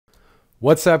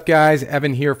What's up guys,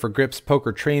 Evan here for Grips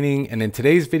Poker Training, and in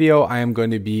today's video I am going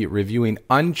to be reviewing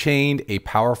Unchained A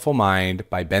Powerful Mind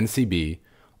by BenCB,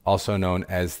 also known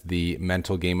as the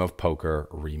Mental Game of Poker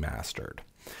Remastered.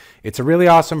 It's a really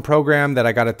awesome program that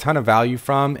I got a ton of value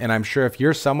from, and I'm sure if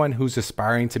you're someone who's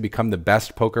aspiring to become the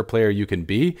best poker player you can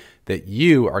be, that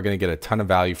you are going to get a ton of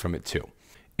value from it too.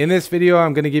 In this video,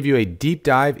 I'm going to give you a deep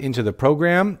dive into the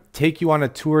program, take you on a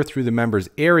tour through the members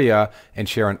area, and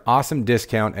share an awesome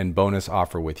discount and bonus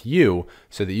offer with you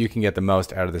so that you can get the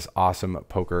most out of this awesome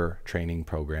poker training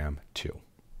program too.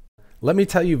 Let me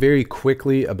tell you very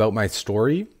quickly about my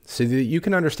story so that you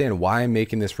can understand why I'm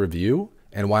making this review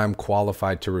and why I'm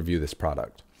qualified to review this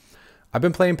product. I've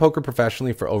been playing poker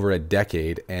professionally for over a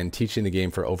decade and teaching the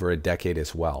game for over a decade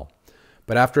as well.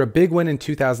 But after a big win in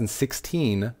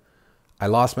 2016, I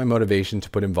lost my motivation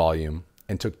to put in volume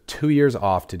and took 2 years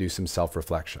off to do some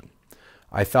self-reflection.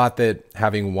 I thought that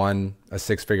having won a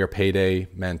six-figure payday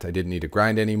meant I didn't need to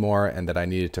grind anymore and that I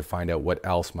needed to find out what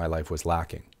else my life was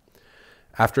lacking.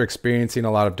 After experiencing a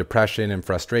lot of depression and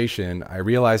frustration, I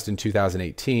realized in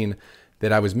 2018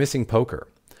 that I was missing poker.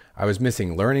 I was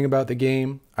missing learning about the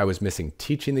game, I was missing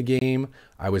teaching the game,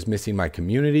 I was missing my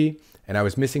community, and I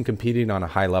was missing competing on a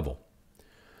high level.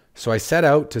 So I set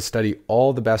out to study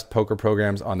all the best poker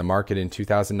programs on the market in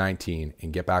 2019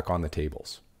 and get back on the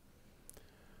tables.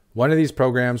 One of these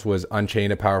programs was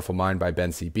Unchained A Powerful Mind by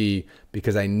BenCB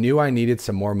because I knew I needed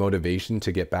some more motivation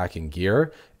to get back in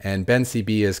gear, and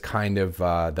BenCB is kind of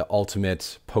the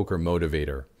ultimate poker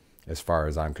motivator as far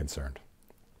as I'm concerned.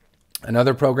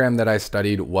 Another program that I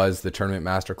studied was the Tournament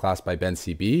Masterclass by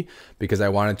BenCB because I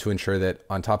wanted to ensure that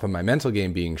on top of my mental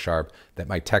game being sharp, that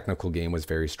my technical game was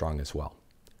very strong as well.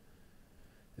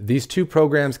 These two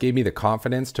programs gave me the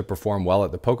confidence to perform well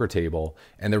at the poker table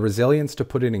and the resilience to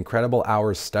put in incredible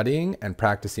hours studying and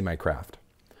practicing my craft.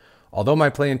 Although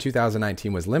my play in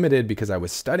 2019 was limited because I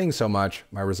was studying so much,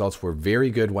 my results were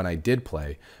very good when I did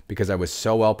play because I was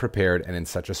so well prepared and in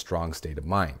such a strong state of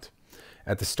mind.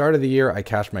 At the start of the year, I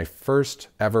cashed my first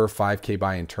ever 5K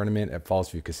buy-in tournament at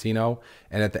Fallsview Casino,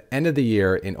 and at the end of the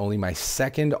year, in only my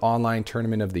second online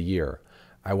tournament of the year,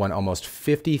 I won almost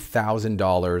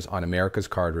 $50,000 on America's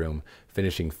Card Room,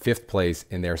 finishing 5th place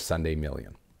in their Sunday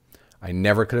Million. I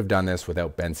never could have done this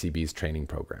without BenCB's training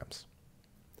programs.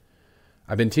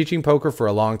 I've been teaching poker for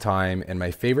a long time, and my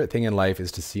favorite thing in life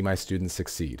is to see my students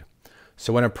succeed.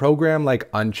 So when a program like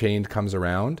Unchained comes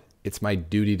around, it's my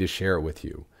duty to share it with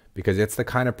you, because it's the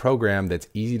kind of program that's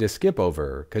easy to skip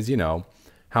over, because you know,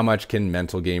 how much can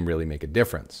mental game really make a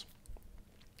difference?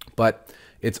 But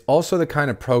it's also the kind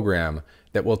of program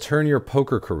that will turn your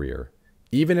poker career,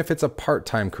 even if it's a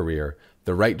part-time career,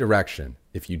 the right direction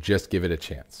if you just give it a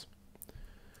chance.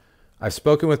 I've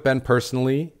spoken with Ben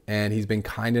personally, and he's been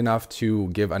kind enough to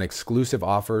give an exclusive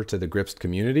offer to the Grips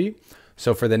community.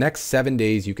 So for the next 7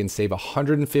 days, you can save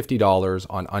 $150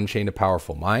 on Unchained A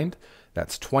Powerful Mind.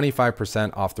 That's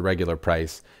 25% off the regular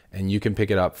price, and you can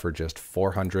pick it up for just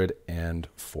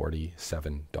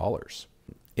 $447.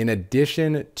 In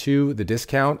addition to the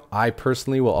discount, I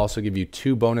personally will also give you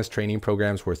 2 bonus training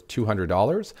programs worth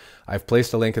 $200. I've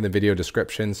placed a link in the video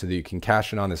description so that you can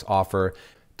cash in on this offer.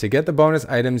 To get the bonus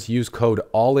items, use code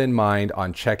ALLINMIND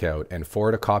on checkout and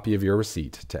forward a copy of your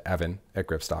receipt to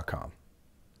evan@grips.com.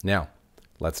 Now,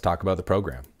 let's talk about the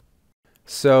program.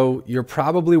 So you're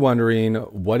probably wondering,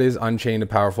 what is Unchained A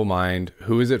Powerful Mind?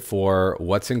 Who is it for?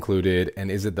 What's included?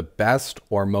 And is it the best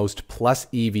or most plus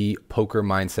EV poker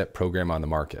mindset program on the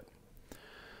market?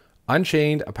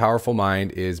 Unchained A Powerful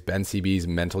Mind is BenCB's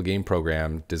mental game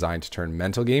program designed to turn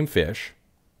mental game fish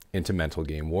into mental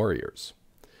game warriors.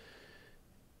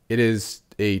 It is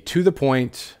a to the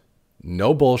point,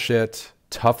 no bullshit,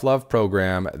 tough love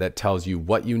program that tells you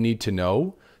what you need to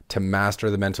know to master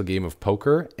the mental game of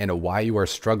poker and why you are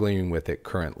struggling with it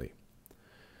currently.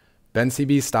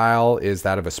 BenCB's style is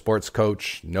that of a sports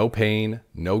coach, no pain,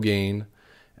 no gain.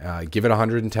 Give it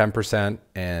 110%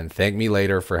 and thank me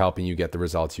later for helping you get the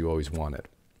results you always wanted.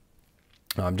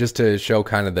 Just to show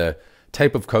kind of the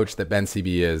type of coach that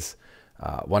BenCB is,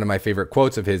 one of my favorite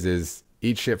quotes of his is,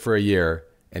 "Eat shit for a year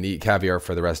and eat caviar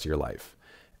for the rest of your life."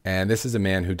 And this is a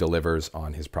man who delivers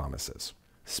on his promises.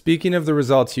 Speaking of the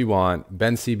results you want,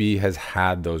 BenCB has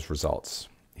had those results.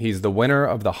 He's the winner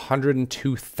of the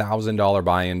 $102,000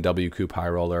 buy-in W Coop High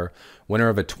Roller, winner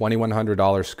of a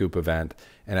 $2,100 Scoop event,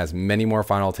 and has many more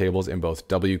final tables in both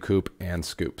W Coop and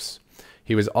Scoops.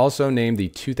 He was also named the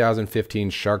 2015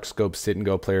 Shark Scope Sit and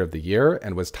Go Player of the Year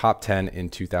and was top 10 in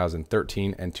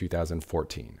 2013 and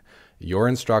 2014. Your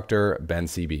instructor,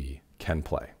 BenCB, can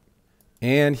play.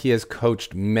 And he has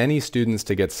coached many students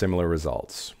to get similar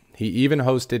results. He even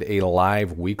hosted a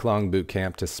live week-long boot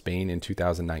camp to Spain in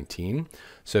 2019.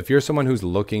 So if you're someone who's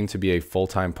looking to be a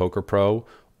full-time poker pro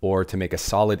or to make a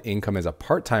solid income as a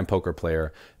part-time poker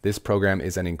player, this program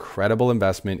is an incredible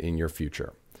investment in your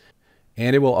future.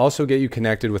 And it will also get you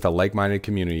connected with a like-minded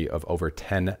community of over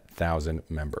 10,000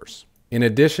 members. In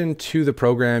addition to the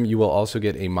program, you will also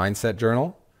get a mindset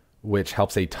journal, which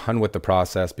helps a ton with the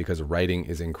process because writing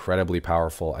is incredibly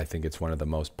powerful. I think it's one of the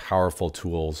most powerful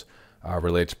tools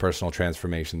related to personal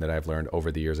transformation that I've learned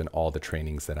over the years in all the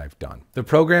trainings that I've done. The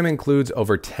program includes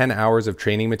over 10 hours of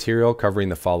training material covering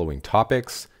the following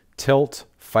topics: tilt,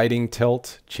 fighting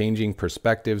tilt, changing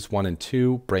perspectives 1 and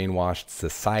 2, brainwashed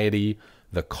society,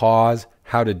 the cause,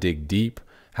 how to dig deep,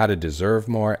 how to deserve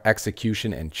more,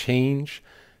 execution and change,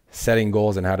 setting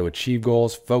goals and how to achieve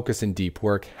goals, focus and deep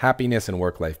work, happiness and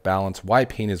work-life balance, why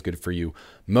pain is good for you,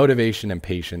 motivation and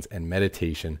patience, and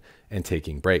meditation and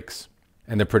taking breaks.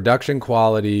 And the production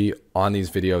quality on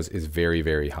these videos is very,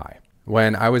 very high.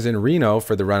 When I was in Reno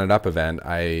for the Run It Up event,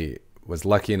 I was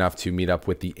lucky enough to meet up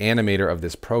with the animator of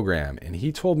this program, and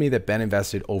he told me that Ben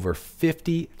invested over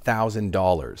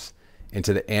 $50,000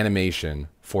 into the animation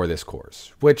for this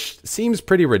course, which seems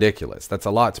pretty ridiculous. That's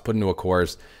a lot to put into a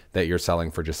course that you're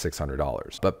selling for just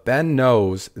 $600. But Ben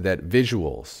knows that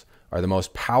visuals are the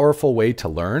most powerful way to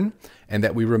learn and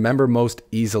that we remember most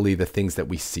easily the things that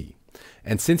we see.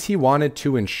 And since he wanted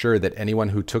to ensure that anyone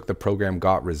who took the program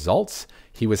got results,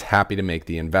 he was happy to make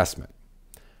the investment.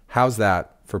 How's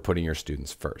that for putting your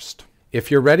students first? If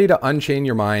you're ready to unchain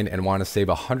your mind and want to save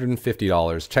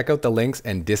 $150, check out the links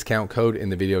and discount code in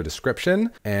the video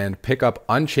description and pick up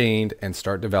Unchained and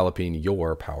start developing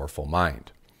your powerful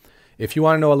mind. If you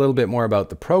want to know a little bit more about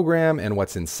the program and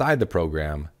what's inside the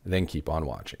program, then keep on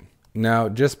watching. Now,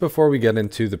 just before we get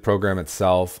into the program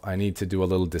itself, I need to do a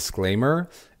little disclaimer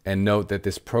and note that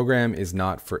this program is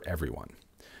not for everyone.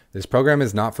 This program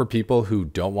is not for people who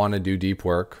don't want to do deep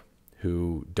work,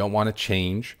 who don't want to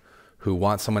change, who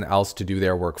want someone else to do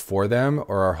their work for them,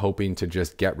 or are hoping to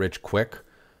just get rich quick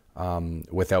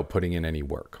without putting in any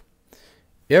work.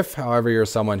 If, however, you're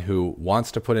someone who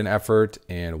wants to put in effort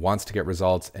and wants to get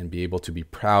results and be able to be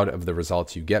proud of the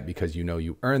results you get because you know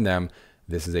you earn them,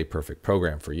 this is a perfect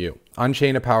program for you.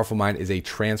 Unchained A Powerful Mind is a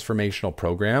transformational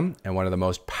program and one of the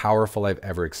most powerful I've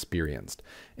ever experienced.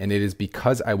 And it is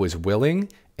because I was willing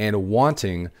and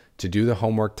wanting to do the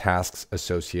homework tasks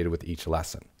associated with each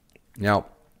lesson. Now,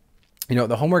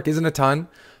 the homework isn't a ton.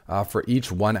 For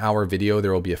each 1 hour video,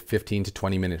 there will be a 15 to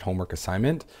 20 minute homework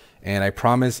assignment. And I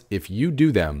promise if you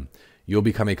do them, you'll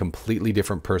become a completely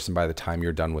different person by the time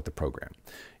you're done with the program.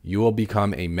 You will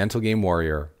become a mental game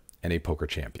warrior and a poker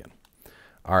champion.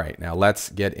 All right, now let's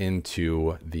get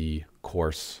into the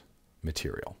course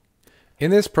material. In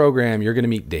this program, you're going to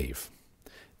meet Dave.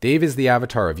 Dave is the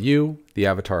avatar of you, the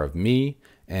avatar of me,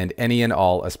 and any and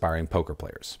all aspiring poker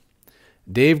players.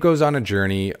 Dave goes on a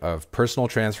journey of personal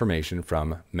transformation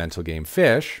from mental game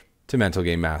fish to mental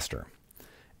game master.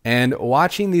 And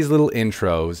watching these little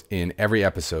intros in every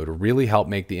episode really helped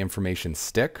make the information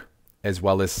stick, as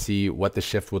well as see what the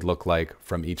shift would look like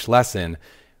from each lesson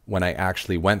when I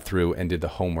actually went through and did the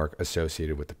homework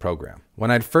associated with the program.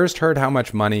 When I'd first heard how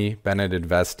much money Ben had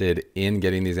invested in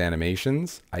getting these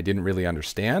animations, I didn't really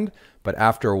understand, but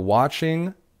after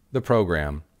watching the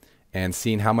program and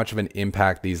seeing how much of an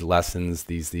impact these lessons,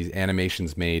 these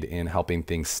animations made in helping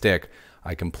things stick,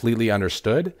 I completely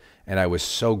understood, and I was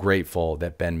so grateful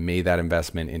that Ben made that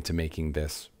investment into making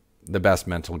this the best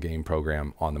mental game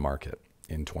program on the market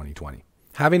in 2020.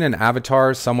 Having an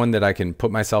avatar, someone that I can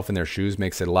put myself in their shoes,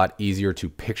 makes it a lot easier to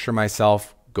picture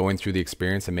myself going through the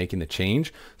experience and making the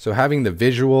change. So having the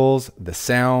visuals, the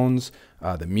sounds,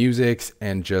 the musics,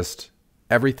 and just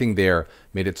everything there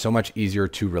made it so much easier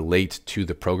to relate to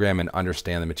the program and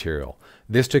understand the material.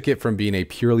 This took it from being a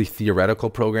purely theoretical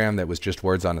program that was just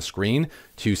words on a screen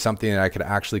to something that I could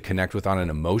actually connect with on an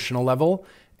emotional level.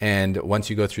 And once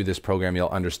you go through this program, you'll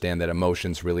understand that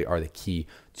emotions really are the key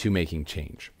to making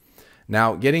change.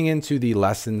 Now, getting into the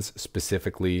lessons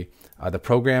specifically, the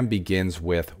program begins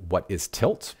with what is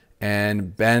tilt.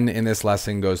 And Ben in this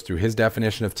lesson goes through his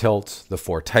definition of tilt, the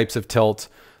 4 types of tilt,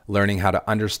 learning how to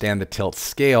understand the tilt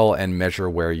scale and measure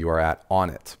where you are at on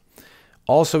it.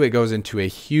 Also, it goes into a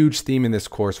huge theme in this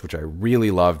course, which I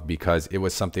really loved because it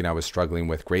was something I was struggling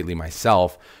with greatly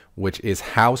myself, which is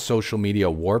how social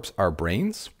media warps our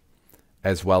brains,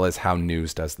 as well as how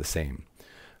news does the same.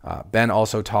 Ben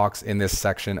also talks in this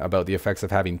section about the effects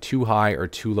of having too high or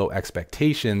too low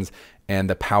expectations and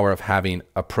the power of having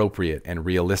appropriate and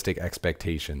realistic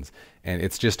expectations. And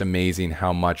it's just amazing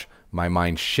how much my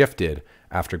mind shifted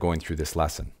after going through this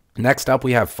lesson. Next up,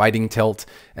 we have Fighting Tilt,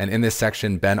 and in this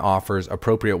section, Ben offers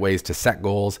appropriate ways to set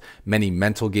goals, many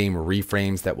mental game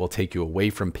reframes that will take you away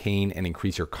from pain and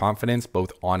increase your confidence,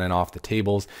 both on and off the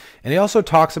tables. And he also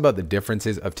talks about the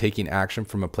differences of taking action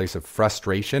from a place of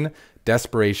frustration,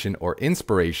 desperation, or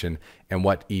inspiration, and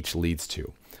what each leads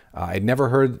to. I'd never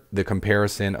heard the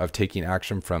comparison of taking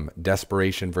action from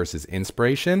desperation versus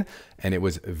inspiration, and it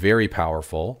was very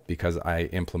powerful because I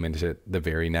implemented it the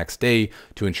very next day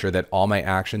to ensure that all my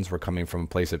actions were coming from a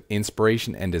place of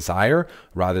inspiration and desire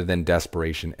rather than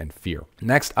desperation and fear.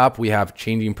 Next up, we have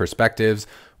Changing Perspectives,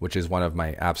 which is one of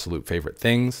my absolute favorite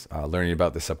things, learning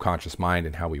about the subconscious mind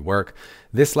and how we work.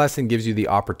 This lesson gives you the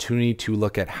opportunity to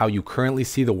look at how you currently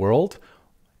see the world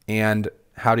and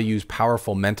how to use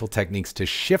powerful mental techniques to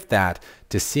shift that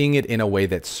to seeing it in a way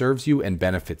that serves you and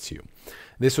benefits you.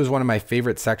 This was one of my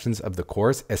favorite sections of the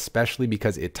course, especially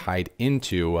because it tied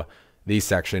into the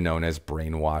section known as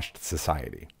Brainwashed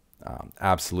Society.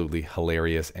 Absolutely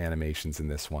hilarious animations in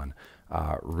this one.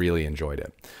 Really enjoyed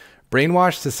it.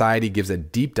 Brainwashed Society gives a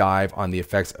deep dive on the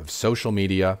effects of social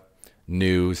media,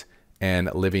 news,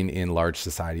 and living in large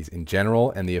societies in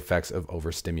general, and the effects of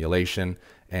overstimulation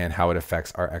and how it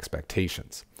affects our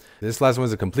expectations. This lesson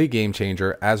was a complete game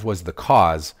changer, as was The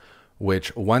Cause,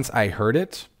 which once I heard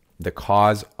it, the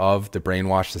cause of the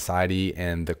brainwashed society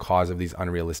and the cause of these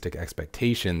unrealistic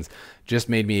expectations just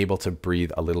made me able to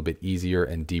breathe a little bit easier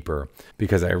and deeper,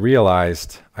 because I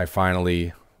realized I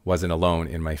finally wasn't alone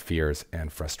in my fears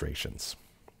and frustrations.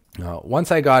 Once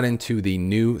I got into the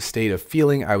new state of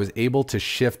feeling, I was able to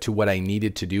shift to what I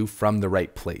needed to do from the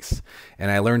right place. And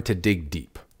I learned to dig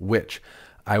deep, which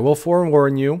I will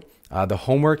forewarn you, the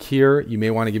homework here, you may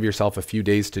want to give yourself a few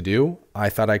days to do. I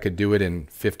thought I could do it in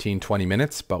 15, 20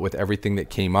 minutes, but with everything that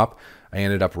came up, I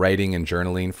ended up writing and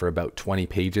journaling for about 20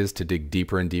 pages to dig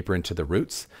deeper and deeper into the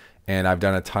roots. And I've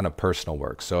done a ton of personal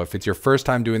work. So if it's your first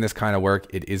time doing this kind of work,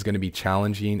 it is going to be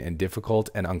challenging and difficult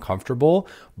and uncomfortable,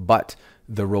 but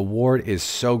the reward is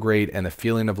so great, and the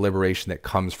feeling of liberation that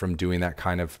comes from doing that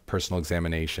kind of personal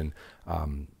examination,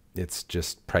 it's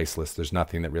just priceless. There's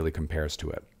nothing that really compares to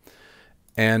it.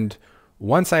 And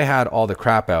once I had all the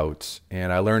crap out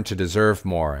and I learned to deserve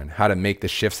more and how to make the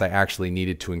shifts I actually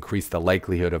needed to increase the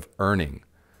likelihood of earning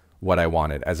what I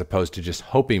wanted, as opposed to just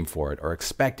hoping for it or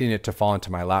expecting it to fall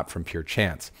into my lap from pure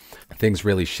chance, things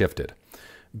really shifted.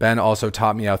 Ben also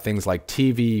taught me how things like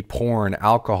TV, porn,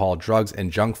 alcohol, drugs,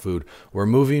 and junk food were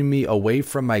moving me away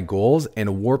from my goals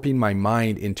and warping my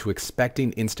mind into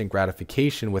expecting instant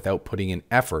gratification without putting in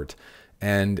effort.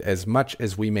 And as much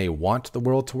as we may want the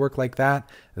world to work like that,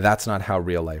 that's not how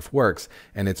real life works.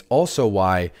 And it's also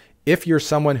why, if you're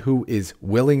someone who is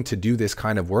willing to do this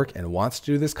kind of work and wants to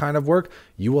do this kind of work,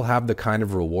 you will have the kind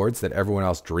of rewards that everyone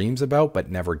else dreams about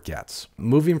but never gets.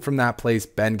 Moving from that place,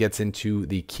 Ben gets into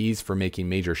the keys for making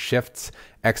major shifts,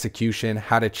 execution,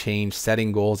 how to change,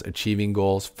 setting goals, achieving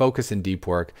goals, focus, and deep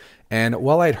work. And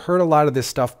while I'd heard a lot of this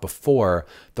stuff before,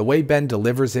 the way Ben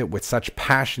delivers it with such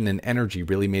passion and energy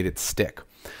really made it stick.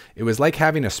 It was like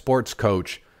having a sports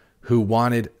coach who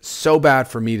wanted so bad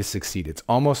for me to succeed. It's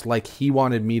almost like he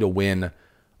wanted me to win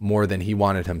more than he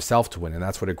wanted himself to win. And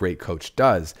that's what a great coach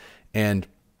does. And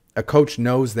a coach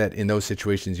knows that in those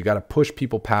situations, you got to push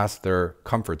people past their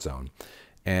comfort zone.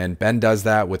 And Ben does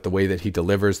that with the way that he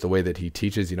delivers, the way that he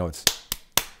teaches. You know, it's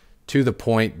to the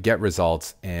point, get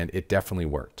results, and it definitely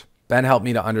worked. Ben helped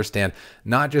me to understand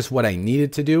not just what I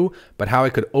needed to do, but how I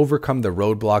could overcome the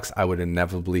roadblocks I would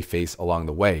inevitably face along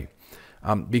the way.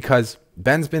 Because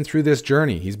Ben's been through this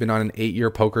journey. He's been on an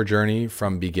 8-year poker journey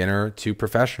from beginner to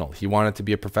professional. He wanted to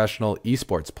be a professional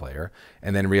esports player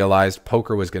and then realized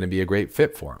poker was going to be a great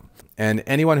fit for him. And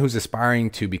anyone who's aspiring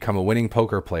to become a winning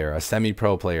poker player, a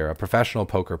semi-pro player, a professional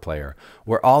poker player,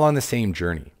 we're all on the same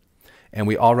journey. And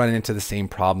we all run into the same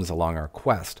problems along our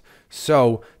quest.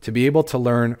 So to be able to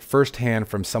learn firsthand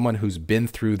from someone who's been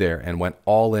through there and went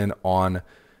all in on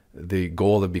the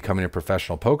goal of becoming a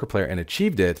professional poker player and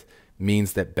achieved it,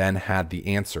 means that Ben had the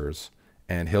answers,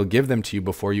 and he'll give them to you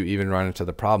before you even run into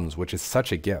the problems, which is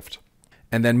such a gift.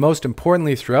 And then most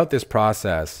importantly, throughout this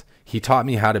process, he taught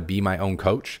me how to be my own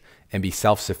coach and be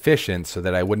self-sufficient so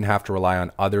that I wouldn't have to rely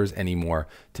on others anymore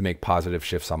to make positive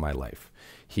shifts on my life.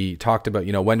 He talked about,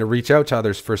 when to reach out to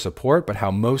others for support, but how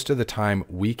most of the time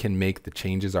we can make the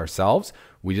changes ourselves.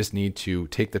 We just need to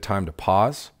take the time to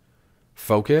pause,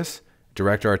 focus,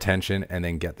 direct our attention, and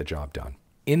then get the job done.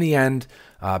 In the end,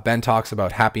 Ben talks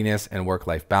about happiness and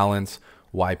work-life balance,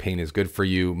 why pain is good for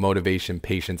you, motivation,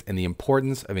 patience, and the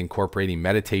importance of incorporating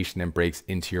meditation and breaks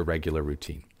into your regular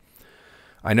routine.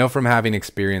 I know from having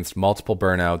experienced multiple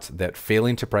burnouts that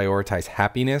failing to prioritize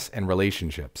happiness and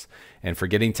relationships and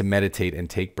forgetting to meditate and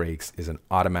take breaks is an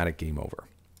automatic game over.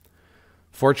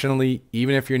 Fortunately,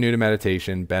 even if you're new to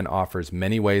meditation, Ben offers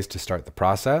many ways to start the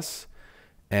process,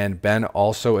 and Ben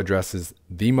also addresses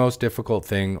the most difficult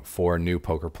thing for new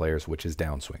poker players, which is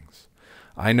downswings.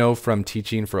 I know from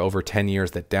teaching for over 10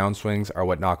 years that downswings are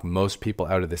what knock most people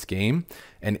out of this game,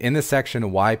 and in the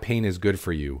section Why Pain is Good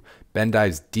for You, Ben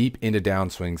dives deep into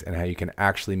downswings and how you can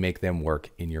actually make them work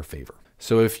in your favor.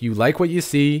 So if you like what you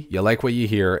see, you like what you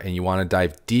hear, and you want to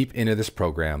dive deep into this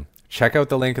program, check out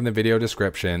the link in the video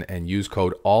description and use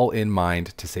code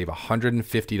ALLINMIND to save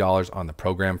 $150 on the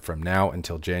program from now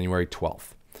until January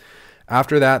 12th.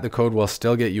 After that, the code will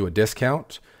still get you a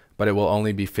discount, but it will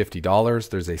only be $50.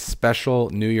 There's a special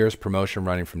New Year's promotion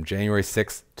running from January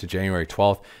 6th to January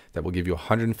 12th that will give you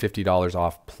 $150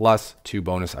 off plus 2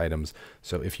 bonus items.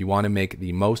 So if you want to make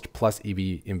the most plus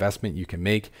EV investment you can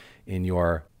make in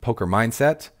your poker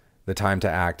mindset, the time to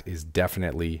act is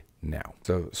definitely now.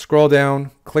 So scroll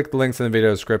down, click the links in the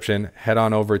video description, head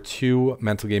on over to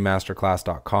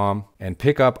mentalgamemasterclass.com and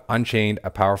pick up Unchained A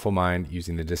Powerful Mind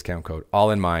using the discount code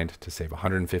ALLINMIND to save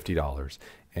 $150,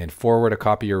 and forward a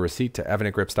copy of your receipt to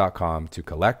evan@grips.com to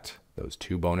collect those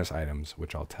 2 bonus items,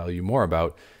 which I'll tell you more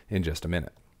about in just a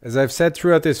minute. As I've said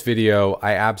throughout this video,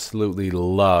 I absolutely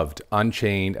loved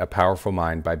Unchained A Powerful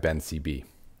Mind by BenCB.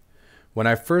 When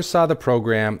I first saw the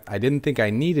program, I didn't think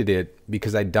I needed it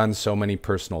because I'd done so many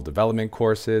personal development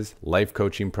courses, life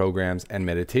coaching programs, and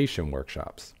meditation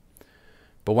workshops.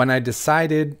 But when I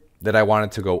decided that I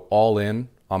wanted to go all in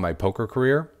on my poker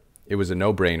career, it was a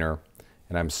no-brainer,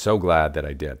 and I'm so glad that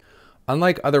I did.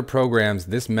 Unlike other programs,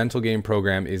 this mental game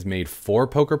program is made for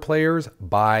poker players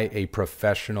by a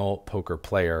professional poker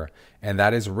player, and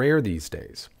that is rare these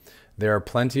days. There are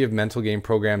plenty of mental game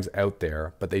programs out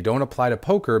there, but they don't apply to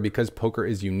poker because poker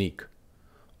is unique.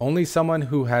 Only someone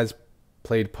who has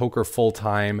played poker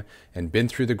full-time and been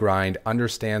through the grind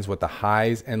understands what the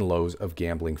highs and lows of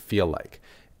gambling feel like.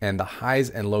 And the highs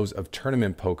and lows of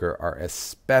tournament poker are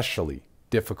especially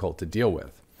difficult to deal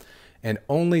with. And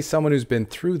only someone who's been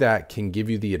through that can give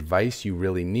you the advice you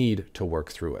really need to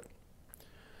work through it.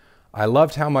 I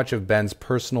loved how much of Ben's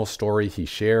personal story he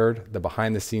shared, the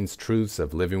behind-the-scenes truths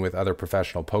of living with other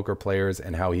professional poker players,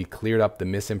 and how he cleared up the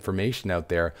misinformation out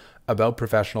there about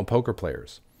professional poker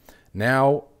players.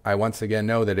 Now, I once again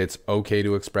know that it's okay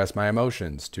to express my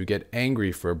emotions, to get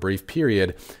angry for a brief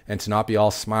period, and to not be all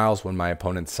smiles when my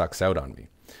opponent sucks out on me.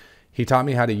 He taught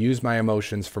me how to use my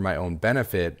emotions for my own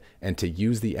benefit and to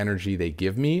use the energy they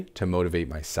give me to motivate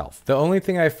myself. The only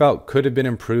thing I felt could have been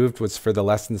improved was for the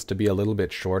lessons to be a little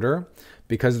bit shorter,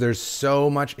 because there's so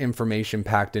much information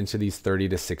packed into these 30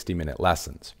 to 60-minute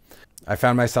lessons. I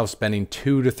found myself spending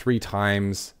 2 to 3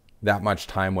 times that much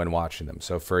time when watching them.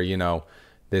 So for,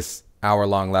 this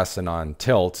hour-long lesson on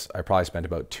tilt, I probably spent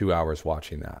about 2 hours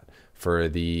watching that. For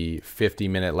the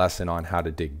 50-minute lesson on how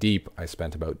to dig deep, I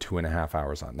spent about 2.5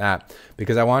 hours on that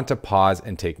because I wanted to pause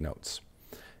and take notes.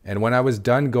 And when I was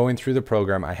done going through the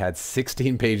program, I had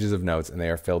 16 pages of notes, and they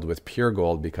are filled with pure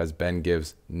gold because Ben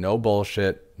gives no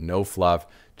bullshit, no fluff,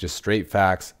 just straight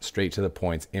facts, straight to the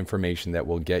points, information that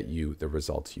will get you the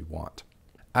results you want.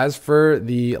 As for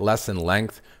the lesson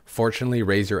length, fortunately,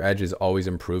 Raise Your Edge is always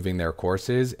improving their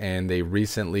courses, and they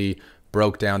recently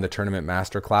broke down the Tournament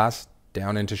Masterclass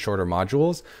down into shorter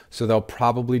modules, so they'll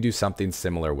probably do something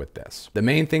similar with this. The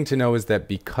main thing to know is that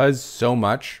because so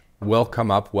much will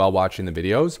come up while watching the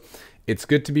videos, it's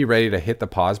good to be ready to hit the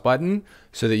pause button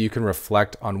so that you can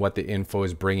reflect on what the info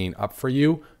is bringing up for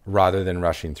you rather than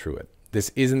rushing through it. This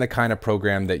isn't the kind of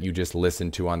program that you just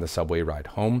listen to on the subway ride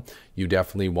home. You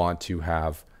definitely want to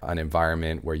have an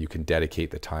environment where you can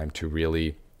dedicate the time to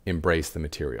really embrace the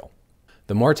material.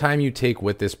 The more time you take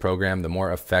with this program, the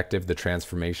more effective the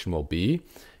transformation will be,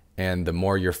 and the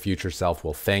more your future self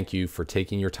will thank you for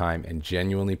taking your time and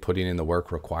genuinely putting in the work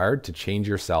required to change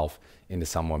yourself into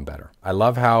someone better. I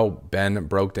love how Ben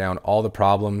broke down all the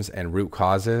problems and root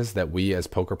causes that we as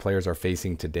poker players are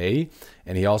facing today,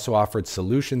 and he also offered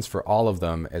solutions for all of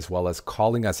them, as well as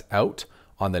calling us out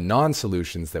on the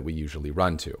non-solutions that we usually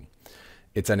run to.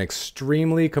 It's an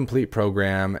extremely complete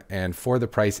program, and for the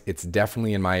price, it's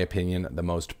definitely, in my opinion, the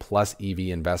most plus EV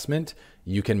investment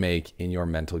you can make in your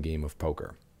mental game of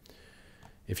poker.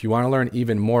 If you want to learn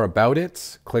even more about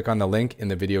it, click on the link in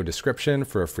the video description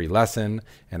for a free lesson,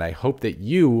 and I hope that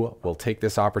you will take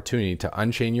this opportunity to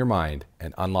unchain your mind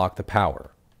and unlock the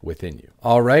power within you.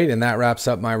 All right, and that wraps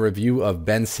up my review of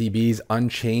BenCB's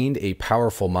Unchained A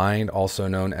Powerful Mind, also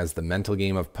known as the Mental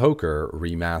Game of Poker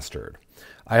Remastered.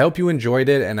 I hope you enjoyed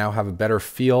it and now have a better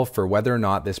feel for whether or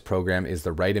not this program is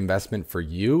the right investment for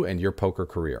you and your poker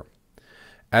career.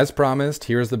 As promised,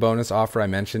 here's the bonus offer I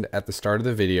mentioned at the start of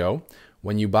the video.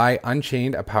 When you buy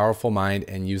Unchained A Powerful Mind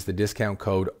and use the discount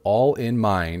code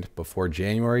ALLINMIND before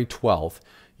January 12th,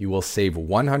 you will save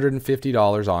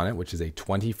 $150 on it, which is a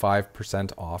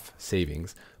 25% off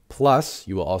savings. Plus,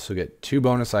 you will also get 2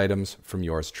 bonus items from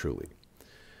yours truly.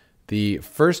 The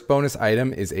first bonus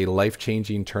item is a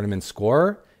Lifechanging Tournament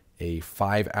Score, a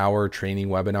 5-hour training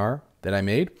webinar that I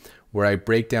made, where I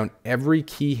break down every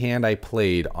key hand I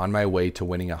played on my way to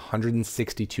winning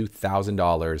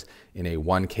 $162,000 in a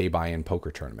 1K buy-in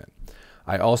poker tournament.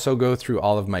 I also go through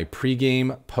all of my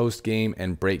pregame, postgame,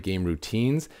 and break game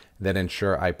routines that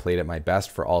ensure I played at my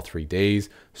best for all 3 days,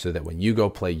 so that when you go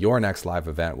play your next live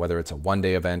event, whether it's a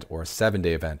 1-day event or a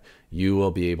 7-day event, you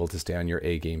will be able to stay on your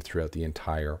A game throughout the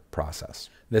entire process.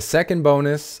 The second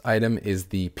bonus item is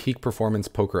the Peak Performance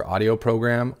Poker audio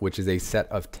program, which is a set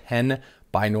of 10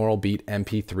 binaural beat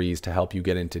MP3s to help you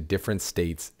get into different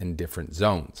states and different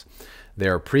zones.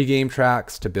 There are pre-game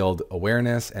tracks to build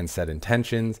awareness and set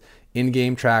intentions,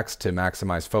 in-game tracks to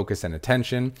maximize focus and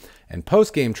attention, and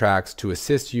post-game tracks to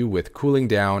assist you with cooling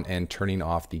down and turning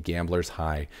off the gambler's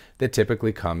high that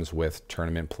typically comes with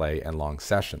tournament play and long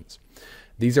sessions.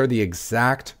 These are the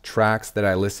exact tracks that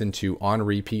I listened to on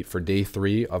repeat for day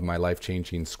 3 of my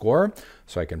life-changing score,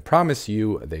 so I can promise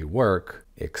you they work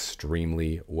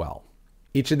extremely well.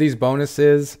 Each of these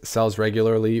bonuses sells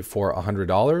regularly for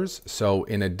 $100. So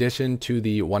in addition to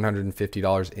the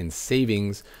 $150 in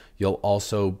savings, you'll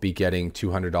also be getting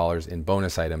 $200 in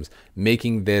bonus items,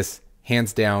 making this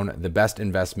hands down the best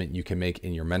investment you can make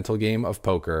in your mental game of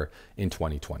poker in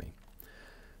 2020.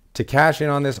 To cash in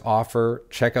on this offer,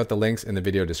 check out the links in the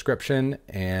video description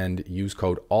and use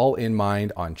code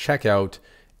ALLINMIND on checkout,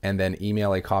 and then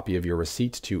email a copy of your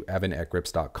receipt to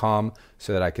evan@grips.com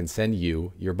so that I can send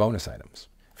you your bonus items.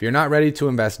 If you're not ready to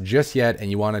invest just yet and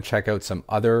you want to check out some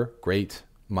other great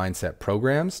mindset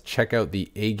programs, check out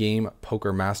the A-Game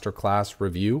Poker Masterclass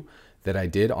review that I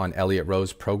did on Elliot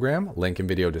Rowe's program, link in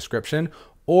video description.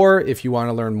 Or if you want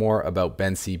to learn more about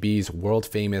BenCB's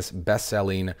world-famous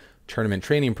best-selling tournament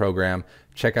training program,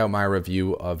 check out my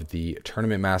review of the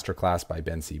Tournament Masterclass by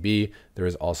BenCB. There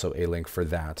is also a link for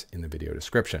that in the video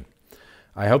description.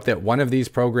 I hope that one of these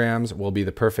programs will be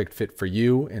the perfect fit for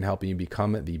you in helping you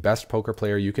become the best poker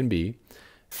player you can be.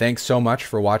 Thanks so much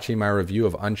for watching my review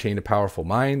of Unchained A Powerful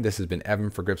Mind. This has been Evan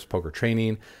for Grips Poker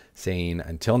Training, saying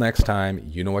until next time,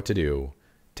 you know what to do.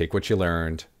 Take what you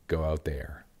learned, go out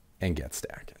there, and get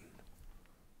stacking.